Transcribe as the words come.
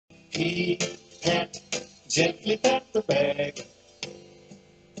P, pat, gently pat the bag.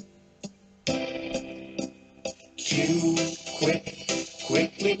 Q, quick,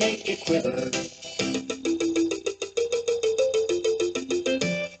 quickly make it quiver.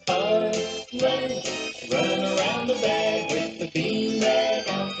 R, run around the bag with the beanbag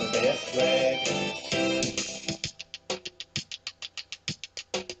alphabet rag.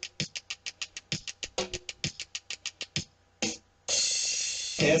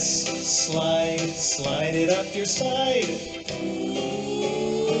 S, slide it up your side.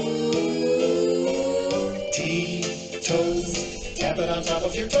 T, toes, tap it on top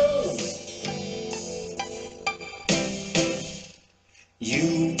of your toes.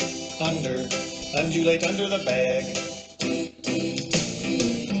 U, undulate under the bag.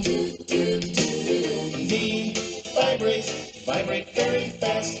 V, vibrate very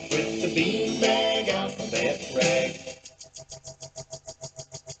fast with the beanbag alphabet rag.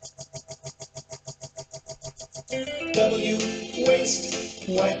 W, waist,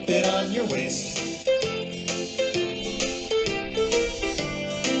 wipe it on your waist.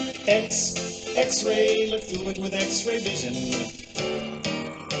 X, X-ray, look through it with X-ray vision.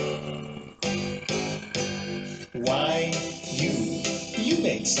 Y, you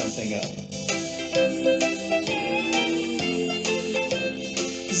made something up.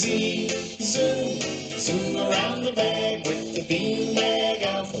 Z, zoom around the bag with the beanbag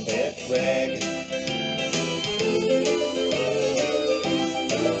alphabet rag.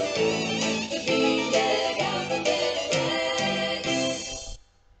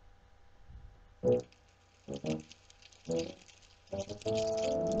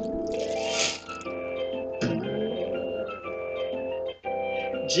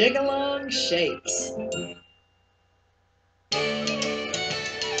 Jig-along shapes.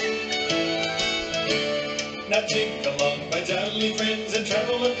 Now jig along, my jolly friends, and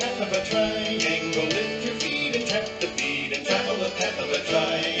travel a path of a triangle. Lift your feet and tap the beat and travel a path of a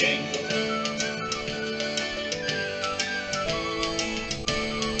triangle.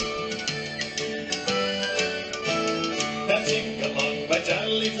 Now jig along, my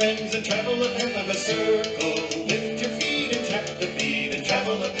jolly friends, and travel a path of a circle. Lift your feet and tap the beat and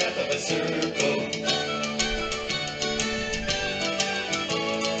travel a path of a circle.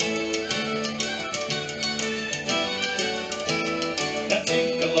 Now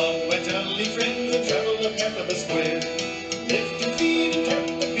jig along, my jolly friends, and travel a path of a square. Lift your feet and tap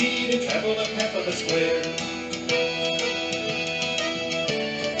the beat and travel a path of a square.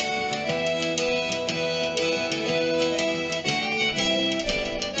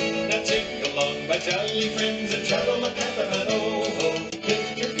 Now jig along, my jolly friends.